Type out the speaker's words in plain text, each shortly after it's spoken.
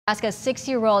Nebraska's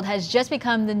 6-year-old has just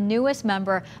become the newest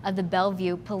member of the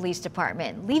Bellevue Police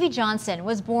Department. Levy Johnson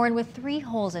was born with 3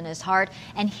 holes in his heart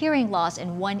and hearing loss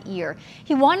in 1 ear.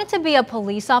 He wanted to be a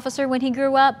police officer when he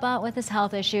grew up, but with his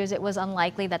health issues, it was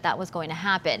unlikely that was going to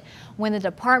happen. When the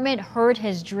department heard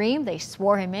his dream, they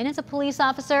swore him in as a police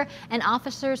officer, and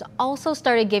officers also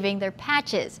started giving their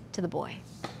patches to the boy.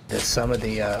 Some of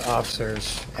the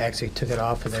officers actually took it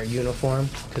off of their uniform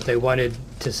because they wanted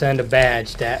to send a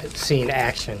badge that seen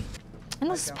action. And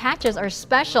those patches are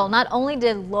special. Not only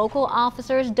did local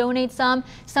officers donate some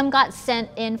got sent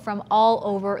in from all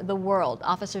over the world.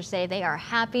 Officers say they are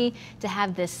happy to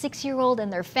have this 6-year-old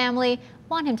and their family.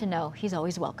 Want him to know he's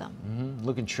always welcome.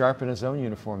 Looking sharp in his own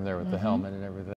uniform there with the helmet and everything.